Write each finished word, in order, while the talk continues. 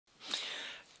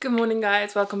Good morning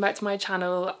guys, welcome back to my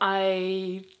channel.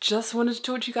 I just wanted to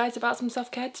talk to you guys about some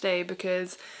self-care today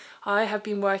because I have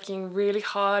been working really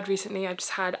hard recently. I've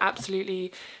just had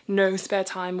absolutely no spare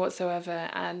time whatsoever,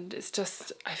 and it's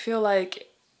just, I feel like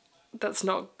that's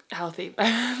not healthy.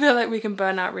 I feel like we can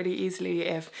burn out really easily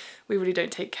if we really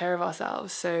don't take care of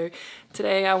ourselves. So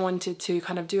today I wanted to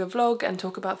kind of do a vlog and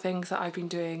talk about things that I've been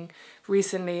doing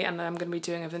recently and that I'm going to be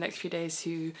doing over the next few days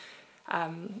to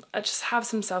I just have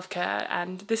some self-care.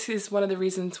 And this is one of the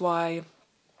reasons why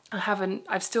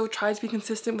I've still tried to be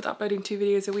consistent with uploading 2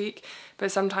 videos a week, but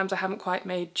sometimes I haven't quite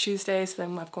made Tuesday, so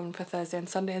then I've gone for Thursday and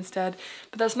Sunday instead.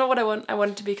 But that's not what I want. I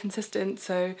want it to be consistent,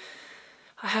 so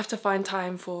I have to find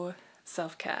time for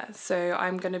self-care. So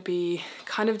I'm going to be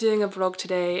kind of doing a vlog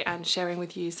today and sharing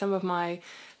with you some of my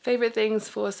favourite things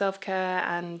for self-care,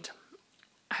 and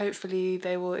hopefully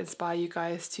they will inspire you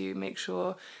guys to make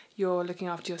sure you're looking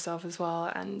after yourself as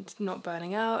well and not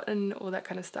burning out and all that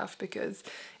kind of stuff, because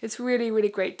it's really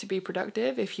great to be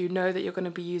productive if you know that you're going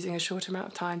to be using a short amount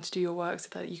of time to do your work so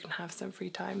that you can have some free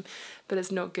time. But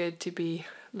it's not good to be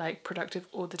like productive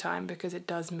all the time because it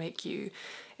does make you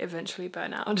eventually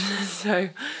burn out. So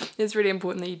it's really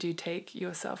important that you do take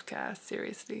your self-care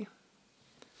seriously.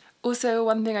 Also,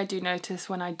 one thing I do notice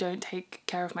when I don't take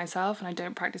care of myself and I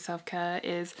don't practice self-care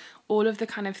is all of the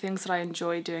kind of things that I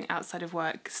enjoy doing outside of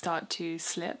work start to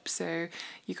slip. So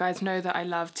you guys know that I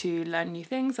love to learn new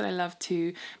things and I love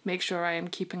to make sure I am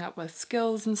keeping up with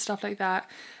skills and stuff like that.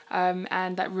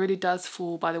 And that really does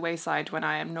fall by the wayside when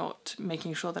I am not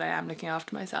making sure that I am looking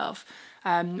after myself.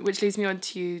 Which leads me on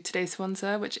to today's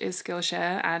sponsor, which is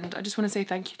SKILLSHARE, and I just want to say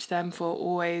thank you to them for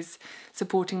always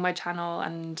supporting my channel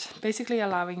and basically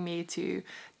allowing me to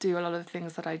do a lot of the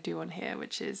things that I do on here,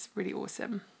 which is really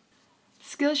awesome.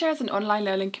 SKILLSHARE is an online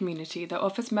learning community that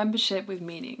offers membership with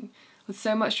meaning. With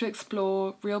so much to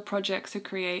explore, real projects to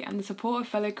create, and the support of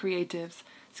fellow creatives,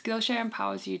 SKILLSHARE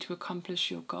empowers you to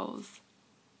accomplish your goals.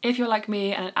 If you're like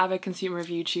me and an avid consumer of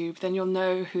YouTube, then you'll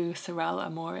know who Sorelle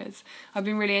Amour is. I've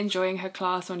been really enjoying her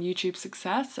class on YouTube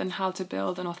success and how to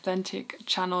build an authentic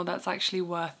channel that's actually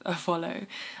worth a follow.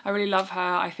 I really love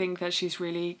her. I think that she's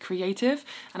really creative,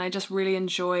 and I just really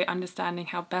enjoy understanding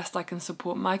how best I can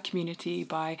support my community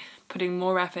by putting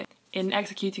more effort in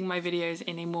executing my videos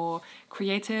in a more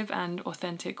creative and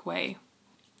authentic way.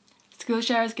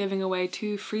 SKILLSHARE is giving away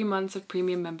 2 free months of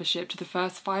premium membership to the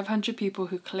first 500 people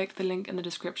who click the link in the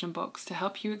description box to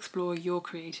help you explore your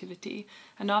creativity,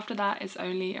 and after that it's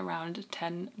only around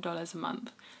 $10 a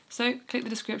month. So click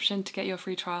the description to get your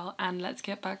free trial, and let's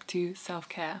get back to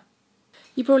self-care.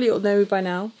 You probably all know by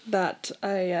now that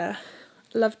I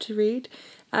love to read,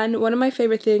 and one of my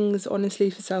favourite things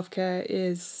honestly for self-care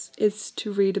is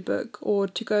to read a book or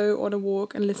to go on a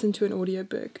walk and listen to an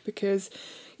audiobook, because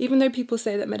even though people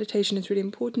say that meditation is really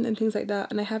important and things like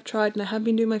that, and I have tried and I have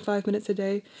been doing my 5 minutes a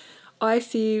day, I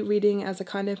see reading as a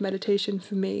kind of meditation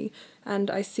for me,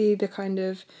 and I see the kind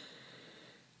of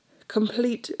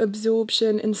complete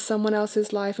absorption in someone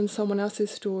else's life and someone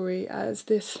else's story as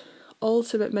this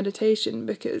ultimate meditation,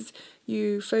 because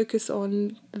you focus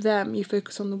on them, you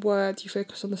focus on the words, you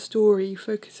focus on the story, you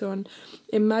focus on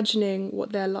imagining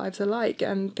what their lives are like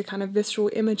and the kind of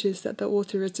visceral images that the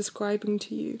author is describing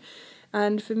to you.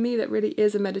 And for me that really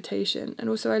is a meditation. And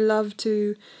also I love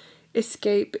to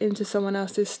escape into someone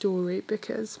else's story,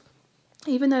 because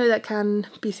even though that can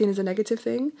be seen as a negative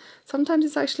thing, sometimes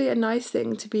it's actually a nice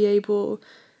thing to be able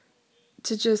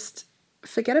to just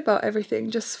forget about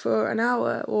everything just for an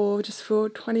hour or just for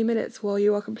 20 minutes while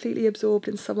you are completely absorbed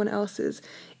in someone else's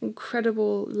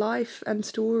incredible life and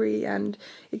story, and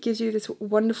it gives you this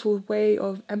wonderful way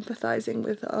of empathizing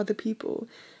with other people.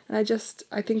 And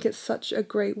I think it's such a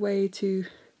great way to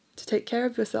take care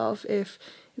of yourself if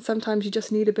sometimes you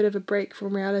just need a bit of a break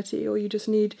from reality, or you just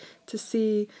need to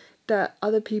see that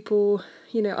other people,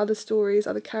 you know, other stories,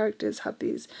 other characters have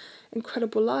these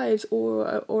incredible lives,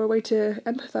 or a way to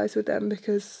empathize with them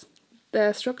because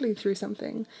they're struggling through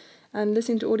something. And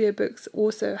listening to audiobooks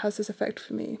also has this effect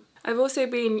for me. I've also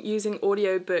been using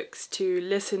audiobooks to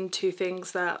listen to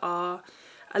things that are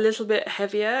a little bit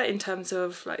heavier in terms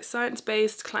of like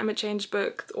science-based climate change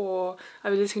books, or I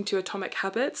was listening to Atomic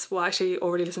Habits. Well, actually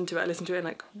already listened to it. I listened to it in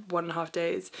like 1.5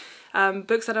 days.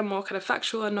 Books that are more kind of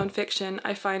factual and non-fiction,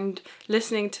 I find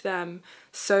listening to them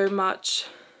so much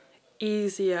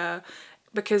easier,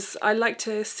 because I like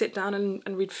to sit down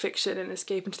and read fiction and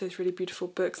escape into those really beautiful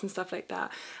books and stuff like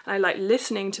that. And I like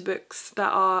listening to books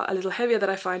that are a little heavier that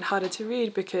I find harder to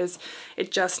read, because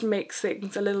it just makes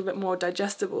things a little bit more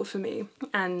digestible for me.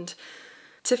 And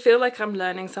to feel like I'm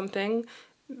learning something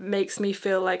makes me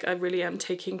feel like I really am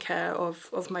taking care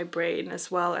of my brain as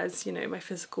well as, you know, my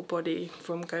physical body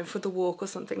from going for the walk or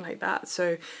something like that.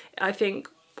 So I think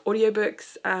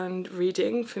audiobooks and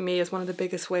reading for me is one of the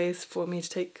biggest ways for me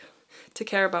to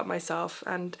care about myself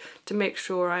and to make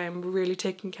sure I am really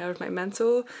taking care of my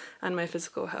mental and my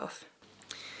physical health.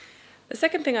 The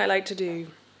second thing I like to do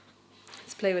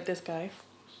is play with this guy.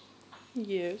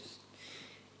 Yes.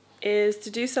 Is to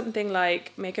do something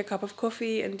like make a cup of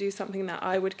coffee and do something that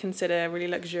I would consider really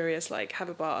luxurious, like have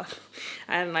a bath.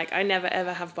 And like I never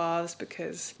ever have baths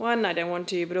because one, I don't want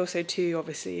to, but also two,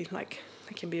 obviously like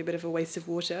it can be a bit of a waste of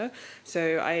water.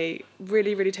 So I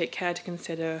really take care to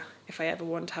consider if I ever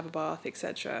want to have a bath,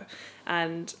 etc.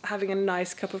 And having a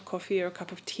nice cup of coffee or a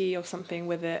cup of tea or something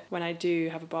with it when I do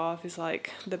have a bath is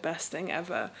like the best thing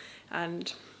ever.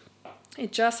 And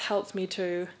it just helps me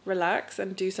to relax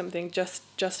and do something just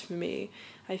for me.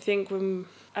 I think when,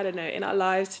 I don't know, in our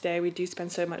lives today, we do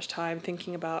spend so much time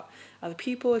thinking about other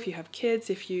people. If you have kids,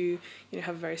 if you know,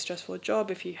 have a very stressful job,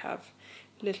 if you have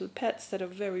little pets that are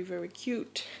very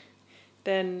cute,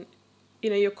 then, you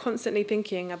know, you're constantly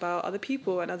thinking about other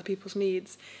people and other people's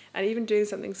needs. And even doing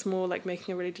something small like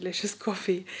making a really delicious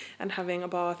coffee and having a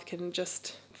bath can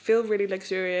just feel really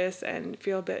luxurious and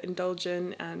feel a bit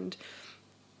indulgent, and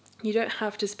you don't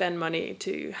have to spend money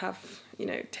to have, you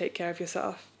know, take care of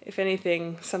yourself. If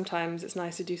anything, sometimes it's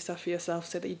nice to do stuff for yourself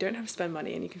so that you don't have to spend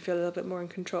money and you can feel a little bit more in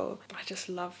control. I just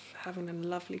love having a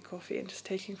lovely coffee and just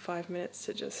taking 5 minutes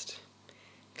to just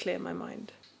clear my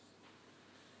mind.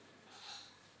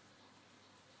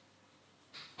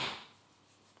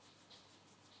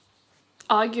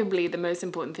 Arguably, the most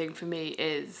important thing for me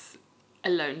is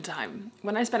alone time.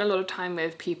 When I spend a lot of time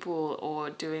with people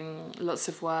or doing lots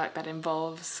of work that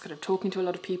involves kind of talking to a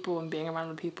lot of people and being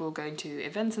around people, going to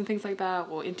events and things like that,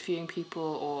 or interviewing people,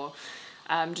 or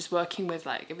just working with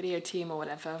like a video team or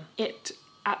whatever, it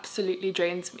absolutely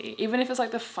drains me. Even if it's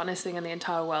like the funnest thing in the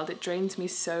entire world, it drains me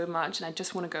so much and I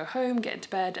just want to go home, get into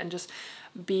bed and just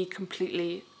be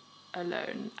completely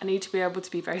alone. I need to be able to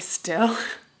be very still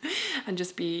and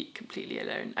just be completely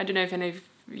alone. I don't know if any of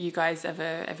you guys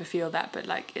ever feel that, but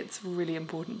like it's really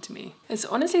important to me. It's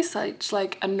honestly such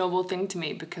like a novel thing to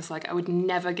me because like I would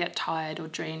never get tired or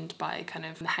drained by kind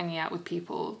of hanging out with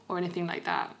people or anything like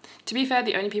that. To be fair,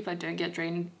 the only people I don't get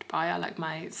drained by are like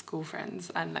my school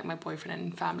friends and like my boyfriend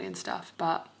and family and stuff.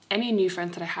 But any new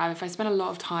friends that I have, if I spend a lot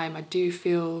of time, I do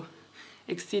feel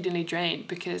exceedingly drained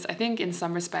because I think in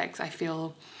some respects I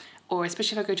feel, or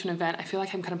especially if I go to an event, I feel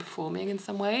like I'm kind of performing in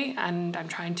some way and I'm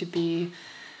trying to be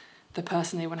the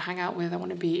person they want to hang out with. I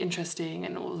want to be interesting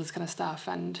and all this kind of stuff.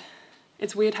 And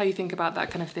it's weird how you think about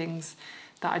that kind of things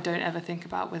that I don't ever think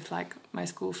about with like my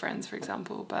school friends, for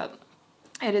example. But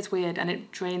it is weird and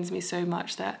it drains me so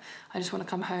much that I just want to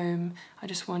come home, I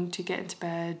just want to get into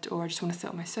bed, or I just want to sit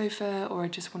on my sofa, or I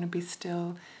just want to be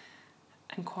still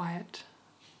and quiet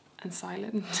and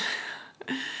silent.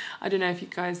 I don't know if you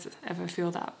guys ever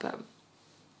feel that, but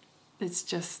it's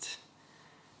just,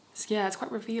 yeah, it's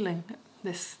quite revealing.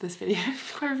 This video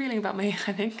is quite revealing about me,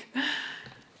 I think.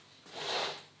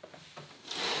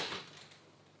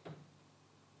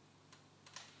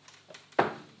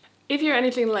 If you're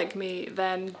anything like me,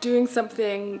 then doing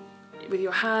something with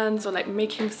your hands or like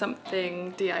making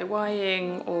something,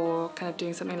 DIYing, or kind of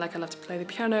doing something like I love to play the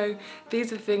piano,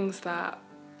 these are things that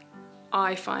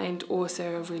I find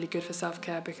also are really good for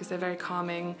self-care because they're very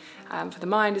calming for the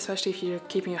mind, especially if you're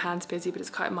keeping your hands busy, but it's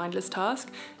quite a mindless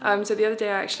task. So the other day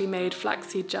I actually made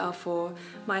flaxseed gel for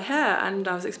my hair and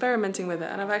I was experimenting with it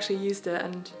and I've actually used it,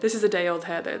 and this is a day-old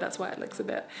hair though, that's why it looks a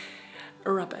bit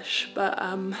rubbish. But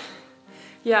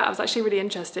yeah, I was actually really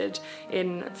interested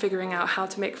in figuring out how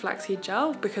to make flaxseed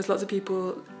gel because lots of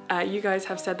people, you guys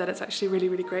have said that it's actually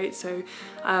really great. So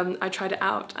I tried it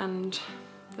out and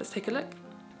let's take a look.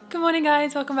 Good morning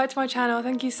guys, welcome back to my channel.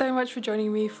 Thank you so much for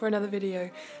joining me for another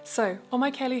video. So on my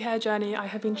curly hair journey, I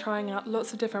have been trying out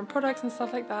lots of different products and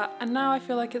stuff like that, and now I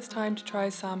feel like it's time to try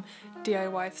some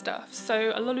DIY stuff.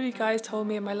 So a lot of you guys told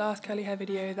me in my last curly hair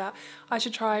video that I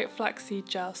should try flaxseed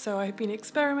gel. So I've been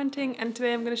experimenting and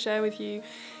today I'm going to share with you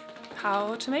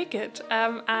how to make it,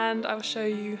 and I will show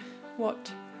you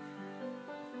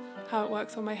how it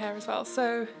works on my hair as well.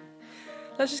 So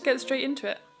let's just get straight into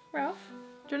it. Ralph,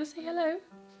 do you want to say hello?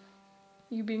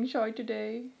 You being shy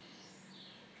today?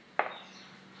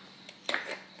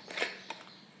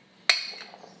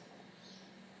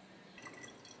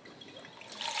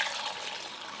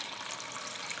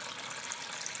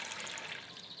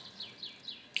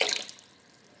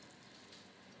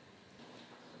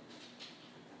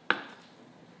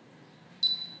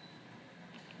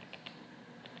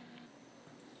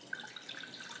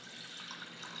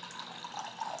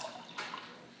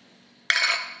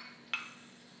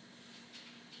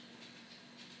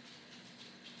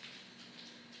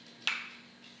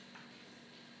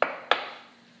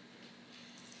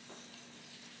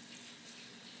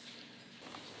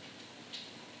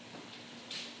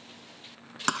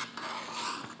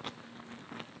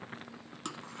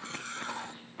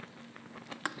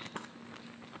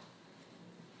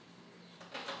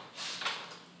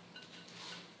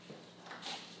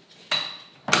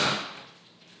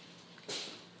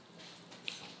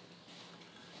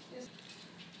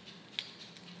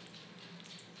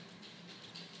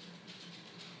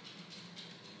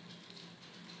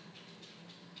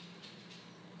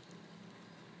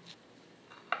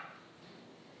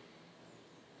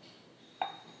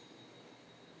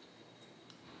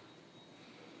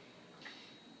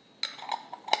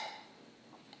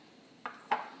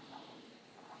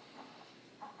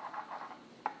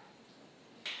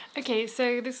 Okay,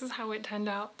 so this is how it turned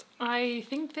out. I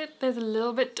think that there's a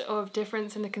little bit of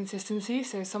difference in the consistency,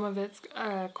 so some of it's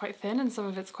quite thin and some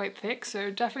of it's quite thick,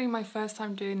 so definitely my first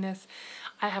time doing this,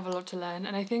 I have a lot to learn,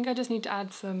 and I think I just need to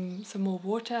add some more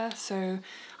water, so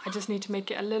I just need to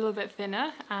make it a little bit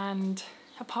thinner, and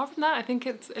apart from that I think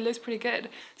it looks pretty good.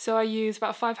 So I use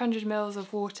about 500 mils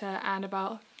of water and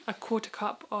about a quarter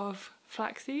cup of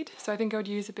flaxseed, so I think I would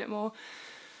use a bit more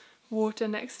water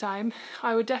next time.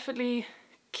 I would definitely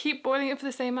keep boiling it for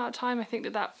the same amount of time. I think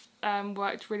that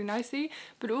worked really nicely,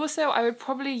 but also I would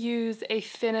probably use a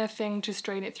thinner thing to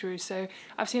strain it through. So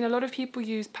I've seen a lot of people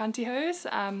use pantyhose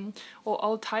or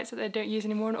old tights that they don't use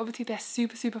anymore, and obviously they're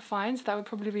super fine, so that would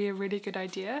probably be a really good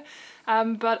idea.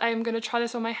 But I'm going to try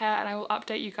this on my hair and I will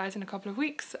update you guys in a couple of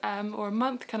weeks or a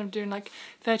month, kind of doing like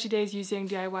 30 days using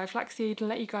DIY flaxseed, and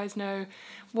let you guys know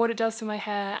what it does to my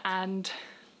hair and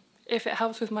if it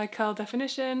helps with my curl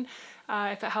definition,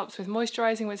 if it helps with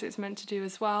moisturising, which it's meant to do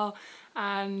as well.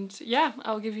 And yeah,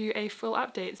 I'll give you a full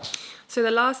update. So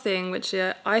the last thing, which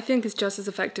I think is just as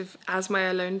effective as my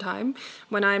alone time,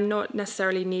 when I'm not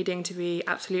necessarily needing to be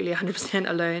absolutely 100%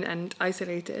 alone and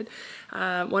isolated,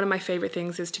 one of my favourite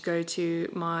things is to go to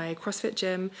my CrossFit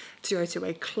gym, to go to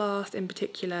a class in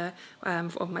particular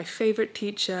of my favourite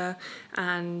teacher,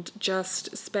 and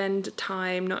just spend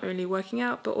time not only working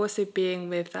out but also being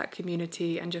with that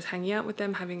community and just hanging out with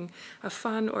them, having a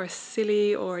fun or a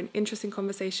silly or an interesting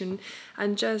conversation,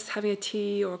 and just having a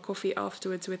tea or a coffee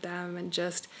afterwards with them and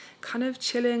just kind of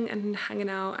chilling and hanging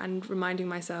out and reminding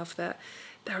myself that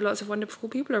there are lots of wonderful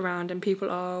people around and people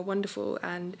are wonderful,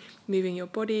 and moving your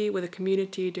body with a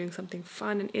community, doing something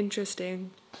fun and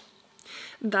interesting.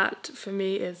 That for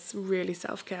me is really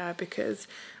self-care, because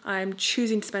I'm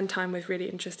choosing to spend time with really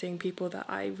interesting people that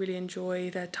I really enjoy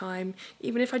their time.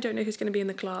 Even if I don't know who's going to be in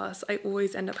the class, I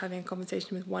always end up having a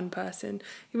conversation with one person,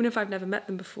 even if I've never met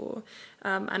them before.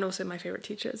 And also my favourite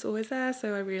teacher is always there,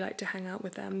 so I really like to hang out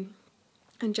with them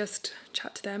and just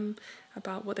chat to them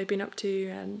about what they've been up to,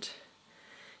 and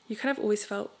you kind of always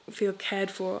feel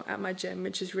cared for at my gym,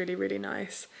 which is really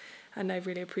nice, and I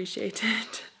really appreciate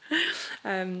it.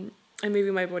 And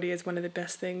moving my body is one of the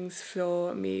best things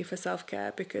for me for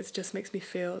self-care, because it just makes me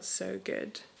feel so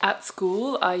good. At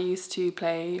school, I used to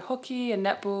play hockey and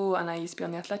netball, and I used to be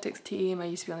on the athletics team, I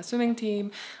used to be on the swimming team.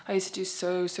 I used to do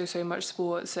so much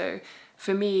sport, so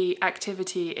for me,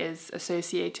 activity is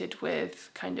associated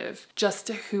with kind of just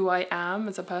who I am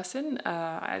as a person.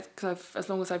 As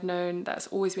long as I've known, that's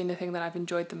always been the thing that I've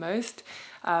enjoyed the most.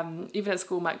 Even at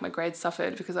school, my grades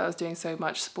suffered because I was doing so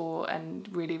much sport and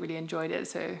really enjoyed it.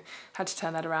 So I had to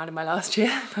turn that around in my last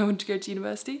year if I wanted to go to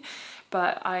university.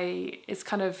 But it's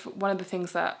kind of one of the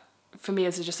things that for me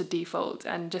is just a default,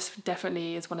 and just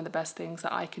definitely is one of the best things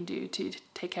that I can do to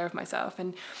take care of myself.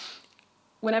 And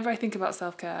whenever I think about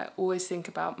self-care, I always think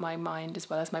about my mind as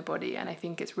well as my body, and I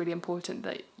think it's really important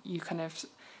that you kind of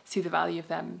see the value of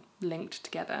them linked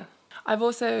together. I've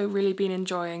also really been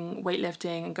enjoying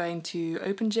weightlifting and going to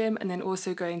open gym, and then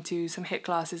also going to some HIIT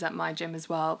classes at my gym as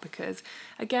well, because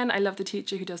again, I love the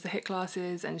teacher who does the HIIT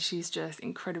classes, and she's just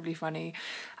incredibly funny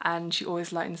and she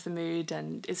always lightens the mood,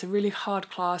 and it's a really hard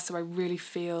class, so I really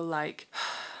feel like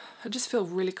I just feel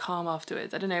really calm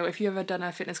afterwards. I don't know, if you've ever done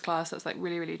a fitness class that's like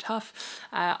really tough,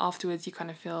 afterwards you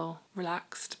kind of feel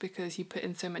relaxed because you put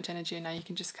in so much energy and now you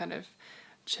can just kind of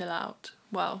chill out.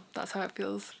 Well, that's how it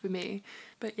feels for me.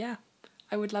 But yeah,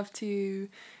 I would love to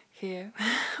hear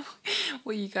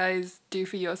what you guys do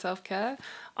for your self-care.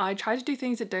 I try to do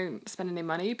things that don't spend any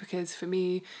money, because for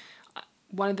me,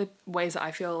 one of the ways that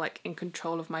I feel like in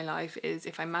control of my life is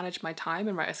if I manage my time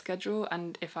and write a schedule,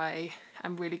 and if I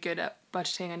am really good at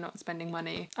budgeting and not spending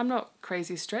money. I'm not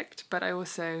crazy strict, but I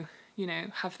also, you know,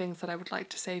 have things that I would like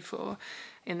to save for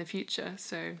in the future,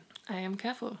 so I am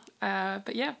careful.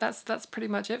 But yeah, that's pretty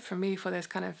much it from me for this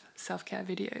kind of self-care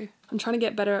video. I'm trying to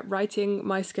get better at writing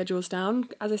my schedules down.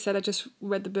 As I said, I just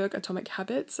read the book Atomic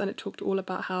Habits, and it talked all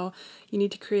about how you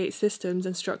need to create systems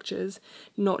and structures,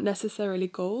 not necessarily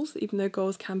goals, even though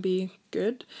goals can be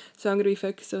good. So I'm going to be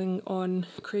focusing on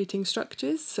creating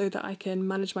structures so that I can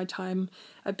manage my time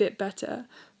a bit better,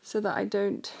 so that I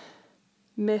don't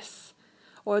miss,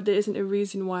 or there isn't a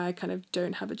reason why I kind of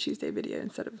don't have a Tuesday video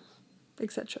instead of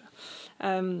etc.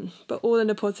 But all in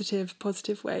a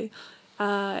positive way.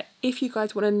 If you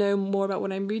guys want to know more about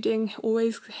what I'm reading,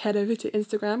 always head over to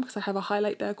Instagram, because I have a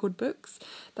highlight there called books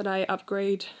that I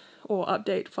upgrade or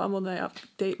update far more than I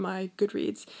update my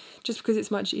Goodreads, just because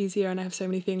it's much easier and I have so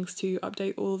many things to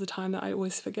update all the time that I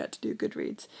always forget to do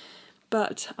Goodreads.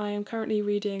 But I am currently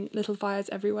reading Little Fires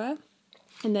Everywhere,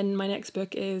 and then my next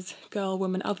book is Girl,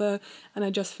 Woman, Other, and I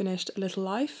just finished A Little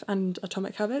Life and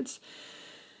Atomic Habits.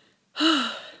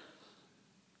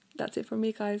 That's it from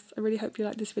me, guys. I really hope you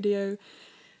like this video,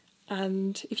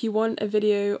 and if you want a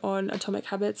video on atomic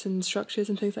habits and structures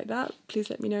and things like that, please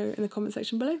let me know in the comment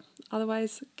section below.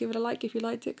 Otherwise, give it a like if you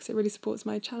liked it, because it really supports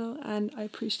my channel, and I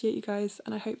appreciate you guys,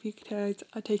 and I hope you guys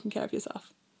are taking care of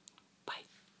yourself.